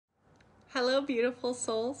Hello, beautiful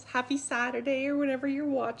souls. Happy Saturday or whenever you're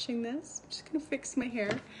watching this. I'm just going to fix my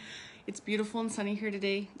hair. It's beautiful and sunny here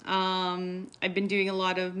today. I've been doing a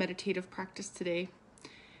lot of meditative practice today.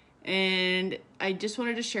 And I just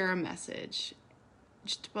wanted to share a message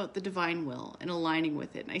just about the divine will and aligning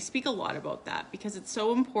with it. And I speak a lot about that because it's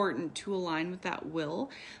so important to align with that will,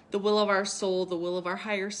 the will of our soul, the will of our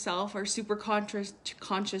higher self, our super conscious,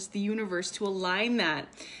 the universe, to align that,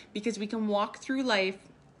 because we can walk through life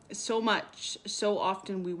so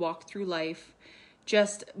often we walk through life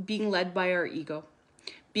just being led by our ego,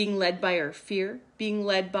 being led by our fear, being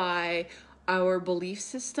led by our belief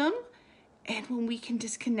system. And when we can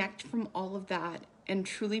disconnect from all of that and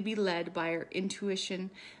truly be led by our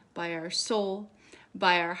intuition, by our soul,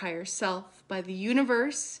 by our higher self, by the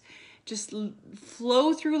universe, just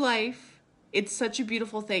flow through life. It's such a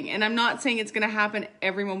beautiful thing. And I'm not saying it's going to happen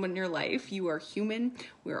every moment in your life. You are human.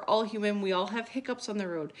 We are all human. We all have hiccups on the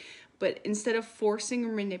road. But instead of forcing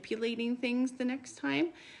or manipulating things the next time,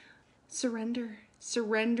 surrender.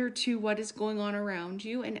 Surrender to what is going on around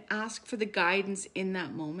you and ask for the guidance in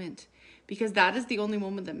that moment, because that is the only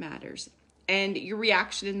moment that matters. And your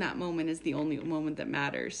reaction in that moment is the only moment that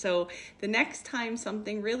matters. So the next time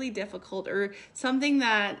something really difficult or something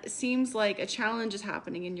that seems like a challenge is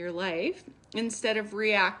happening in your life, instead of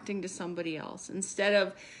reacting to somebody else, instead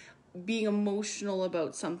of being emotional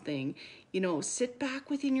about something, sit back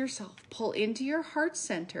within yourself, pull into your heart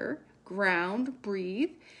center, ground,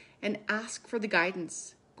 breathe, and ask for the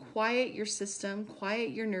guidance. Quiet your system, quiet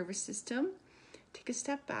your nervous system. Take a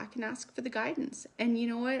step back and ask for the guidance. And you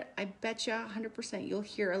know what? I bet you 100% you'll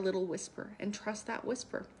hear a little whisper, and trust that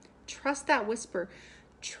whisper. Trust that whisper.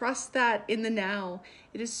 Trust that in the now.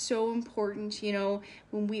 It is so important,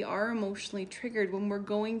 when we are emotionally triggered, when we're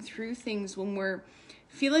going through things, when we're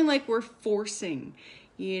feeling like we're forcing,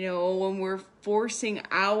 when we're forcing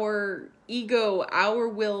our ego, our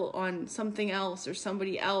will on something else or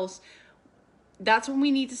somebody else. That's when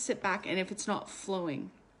we need to sit back, and if it's not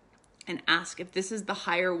flowing, and ask if this is the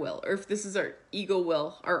higher will, or if this is our ego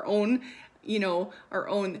will, our own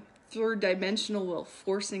third dimensional will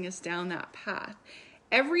forcing us down that path.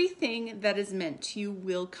 Everything that is meant to you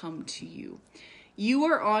will come to you. You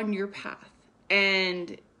are on your path,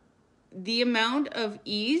 and the amount of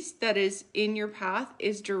ease that is in your path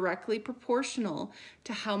is directly proportional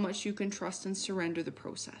to how much you can trust and surrender the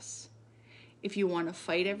process. If you want to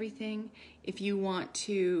fight everything, if you want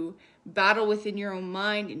to battle within your own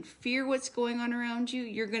mind and fear what's going on around you,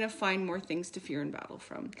 you're going to find more things to fear and battle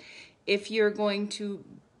from. If you're going to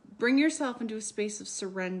bring yourself into a space of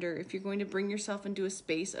surrender, if you're going to bring yourself into a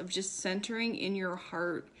space of just centering in your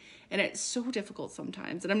heart, and it's so difficult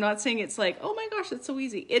sometimes. And I'm not saying it's like, oh my gosh, it's so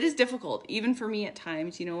easy. It is difficult, even for me at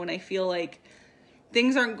times, when I feel like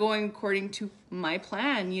things aren't going according to my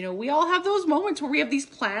plan. We all have those moments where we have these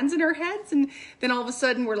plans in our heads, and then all of a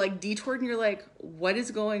sudden we're like detoured and you're like, what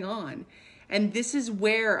is going on? And this is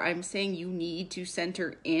where I'm saying you need to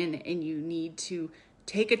center in, and you need to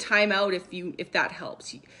take a time out if that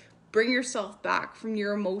helps. Bring yourself back from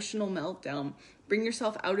your emotional meltdown. Bring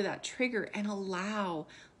yourself out of that trigger and allow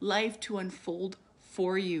life to unfold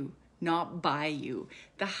for you, not by you.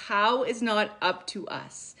 The how is not up to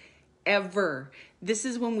us. Ever. This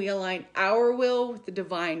is when we align our will with the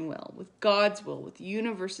divine will, with God's will, with the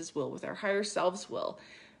universe's will, with our higher self's will.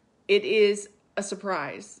 It is a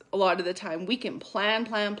surprise. A lot of the time we can plan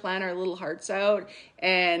our little hearts out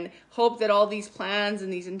and hope that all these plans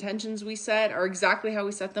and these intentions we set are exactly how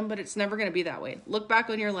we set them, but it's never going to be that way. Look back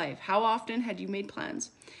on your life. How often had you made plans?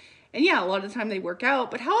 And yeah, a lot of the time they work out,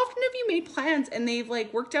 but how often have you made plans and they've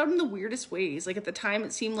worked out in the weirdest ways? At the time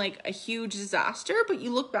it seemed like a huge disaster, but you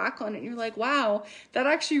look back on it and you're like, wow, that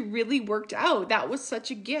actually really worked out. That was such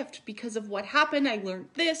a gift because of what happened. I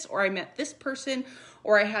learned this, or I met this person,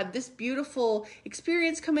 or I had this beautiful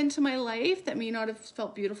experience come into my life that may not have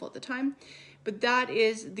felt beautiful at the time. But that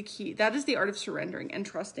is the key. That is the art of surrendering and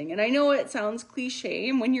trusting. And I know it sounds cliche,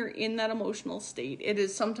 and when you're in that emotional state, it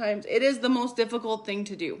is the most difficult thing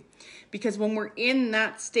to do. Because when we're in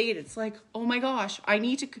that state, it's like, oh my gosh, I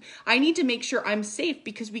need to make sure I'm safe,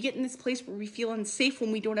 because we get in this place where we feel unsafe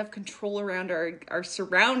when we don't have control around our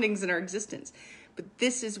surroundings and our existence. But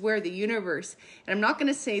this is where the universe, and I'm not going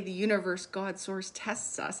to say the universe, God, source,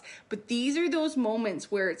 tests us, but these are those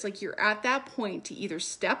moments where it's like you're at that point to either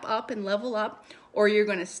step up and level up, or you're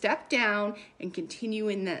going to step down and continue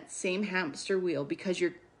in that same hamster wheel, because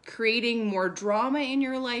you're creating more drama in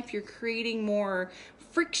your life. You're creating more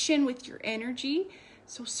friction with your energy.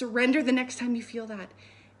 So surrender the next time you feel that.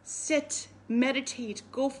 Sit, meditate,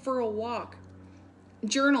 go for a walk,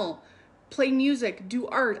 journal. play music, do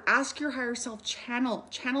art, ask your higher self, channel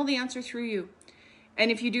the answer through you. And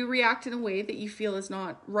if you do react in a way that you feel is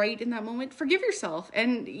not right in that moment, forgive yourself.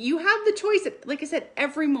 And you have the choice, like I said,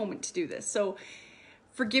 every moment to do this. So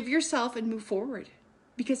forgive yourself and move forward.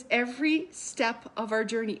 Because every step of our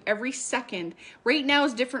journey, every second, right now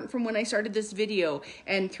is different from when I started this video.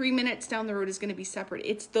 And 3 minutes down the road is going to be separate.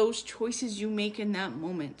 It's those choices you make in that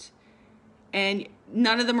moment. And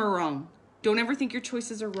none of them are wrong. Don't ever think your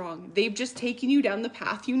choices are wrong. They've just taken you down the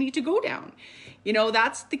path you need to go down. You know,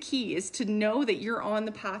 that's the key, is to know that you're on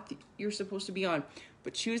the path you're supposed to be on.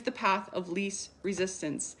 But choose the path of least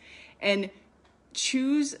resistance. And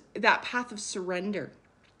choose that path of surrender.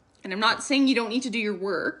 And I'm not saying you don't need to do your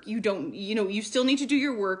work. You still need to do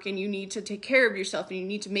your work, and you need to take care of yourself, and you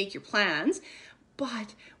need to make your plans.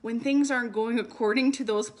 But when things aren't going according to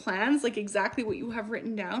those plans, like exactly what you have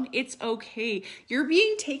written down, it's okay. You're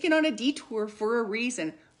being taken on a detour for a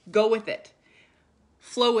reason. Go with it.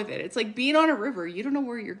 Flow with it. It's like being on a river. You don't know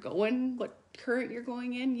where you're going, what current you're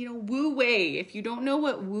going in. You know, Wu Wei. If you don't know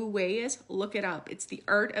what Wu Wei is, look it up. It's the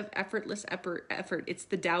art of effortless effort. It's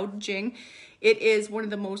the Tao Jing. It is one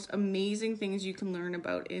of the most amazing things you can learn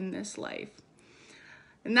about in this life.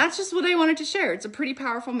 And that's just what I wanted to share. It's a pretty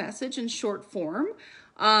powerful message in short form.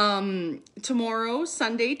 Tomorrow,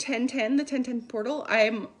 Sunday, 10:10, the 10:10 portal.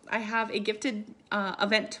 I have a gifted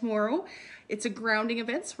event tomorrow. It's a grounding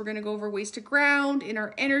event. So we're going to go over ways to ground in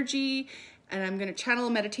our energy. And I'm going to channel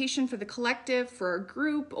a meditation for the collective, for our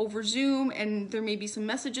group over Zoom. And there may be some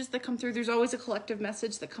messages that come through. There's always a collective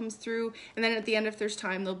message that comes through. And then at the end, if there's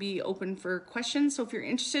time, they'll be open for questions. So if you're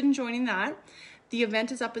interested in joining that, the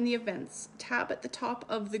event is up in the events tab at the top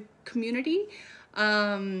of the community.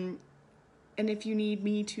 And if you need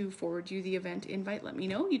me to forward you the event invite, let me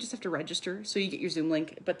know. You just have to register so you get your Zoom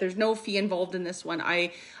link. But there's no fee involved in this one.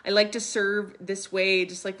 I like to serve this way,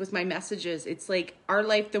 just like with my messages. It's like our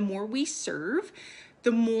life, the more we serve,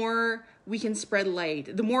 the more we can spread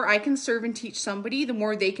light. The more I can serve and teach somebody, the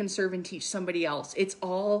more they can serve and teach somebody else. It's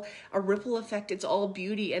all a ripple effect. It's all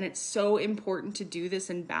beauty. And it's so important to do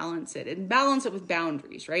this and balance it. And balance it with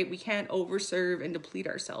boundaries, right? We can't overserve and deplete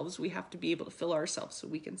ourselves. We have to be able to fill ourselves so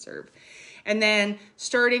we can serve. And then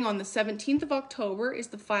starting on the 17th of October is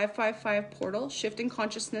the 555 portal, Shifting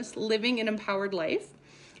Consciousness, Living an Empowered Life.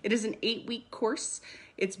 It is an 8-week course.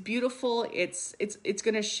 It's beautiful.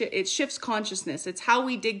 It shifts consciousness. It's how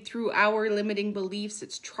we dig through our limiting beliefs.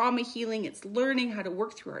 It's trauma healing. It's learning how to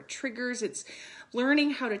work through our triggers. It's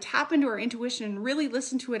learning how to tap into our intuition and really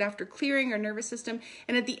listen to it after clearing our nervous system.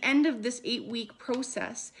 And at the end of this 8-week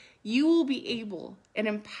process, you will be able and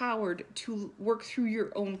empowered to work through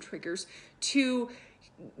your own triggers, to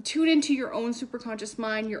tune into your own superconscious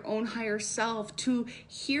mind, your own higher self, to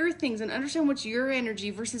hear things and understand what's your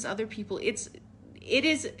energy versus other people. It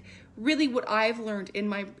is really what I've learned in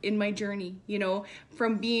my journey, you know,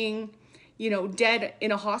 from being, you know, dead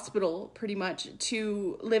in a hospital pretty much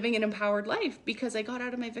to living an empowered life because I got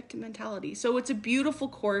out of my victim mentality. So it's a beautiful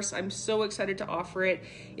course. I'm so excited to offer it.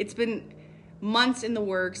 It's been months in the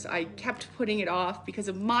works. I kept putting it off because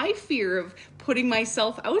of my fear of putting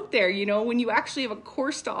myself out there. You know, when you actually have a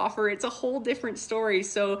course to offer, it's a whole different story.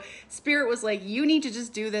 So Spirit was like, you need to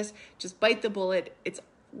just do this, just bite the bullet. It's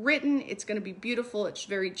written, it's going to be beautiful, it's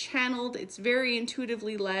very channeled, it's very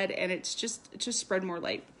intuitively led, and it's just spread more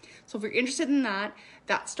light. So if you're interested in that,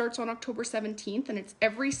 that starts on October 17th, and it's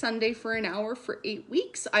every Sunday for an hour for 8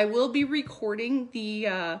 weeks. I will be recording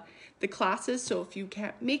the classes, so if you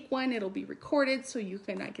can't make one, it'll be recorded so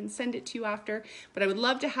I can send it to you after. But I would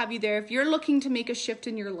love to have you there. If you're looking to make a shift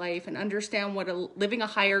in your life and understand what living a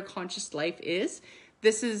higher conscious life is,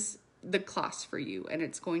 this is the class for you, and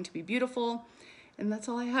it's going to be beautiful. And that's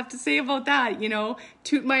all I have to say about that, you know,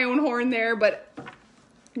 toot my own horn there, but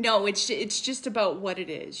no, it's just about what it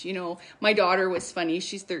is. You know, my daughter was funny.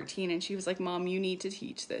 She's 13 and she was like, Mom, you need to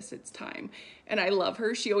teach this. It's time. And I love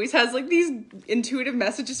her. She always has like these intuitive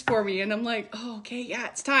messages for me. And I'm like, oh, okay, yeah,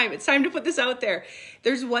 it's time. It's time to put this out there.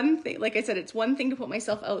 There's one thing, like I said, it's one thing to put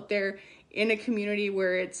myself out there in a community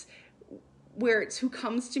where it's who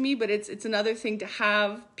comes to me, but it's another thing to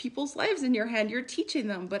have people's lives in your hand. You're teaching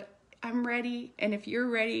them, but I'm ready. And if you're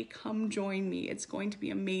ready, come join me. It's going to be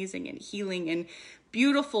amazing and healing and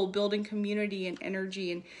beautiful, building community and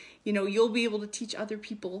energy. And, you know, you'll be able to teach other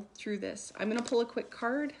people through this. I'm going to pull a quick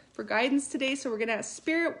card for guidance today. So we're going to ask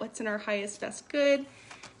Spirit, what's in our highest, best good?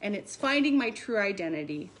 And it's finding my true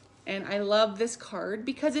identity. And I love this card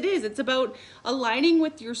because it's about aligning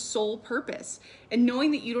with your soul purpose and knowing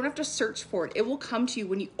that you don't have to search for it. It will come to you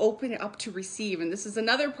when you open it up to receive. And this is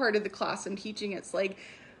another part of the class I'm teaching. It's like,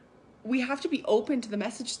 we have to be open to the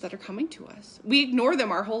messages that are coming to us. We ignore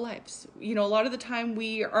them our whole lives. You know, a lot of the time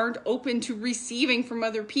we aren't open to receiving from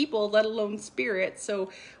other people, let alone spirit. So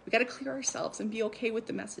we got to clear ourselves and be okay with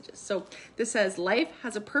the messages. So this says, life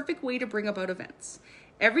has a perfect way to bring about events.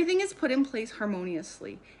 Everything is put in place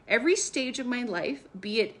harmoniously. Every stage of my life,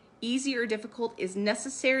 be it easy or difficult, is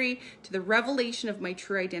necessary to the revelation of my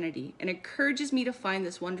true identity and encourages me to find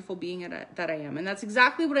this wonderful being that I am. And that's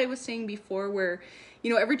exactly what I was saying before, where,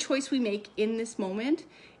 you know, every choice we make in this moment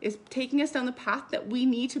is taking us down the path that we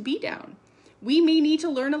need to be down. We may need to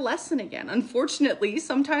learn a lesson again. Unfortunately,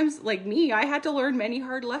 sometimes, like me, I had to learn many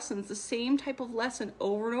hard lessons, the same type of lesson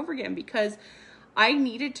over and over again, because I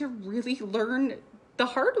needed to really learn the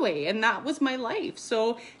hard way, and that was my life.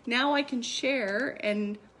 So now I can share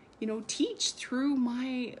and, you know, teach through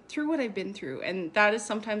what I've been through. And that is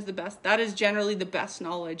sometimes the best, that is generally the best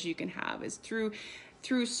knowledge you can have, is through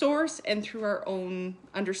source and through our own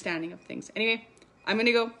understanding of things. Anyway, I'm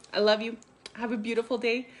gonna go. I love you. Have a beautiful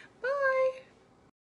day.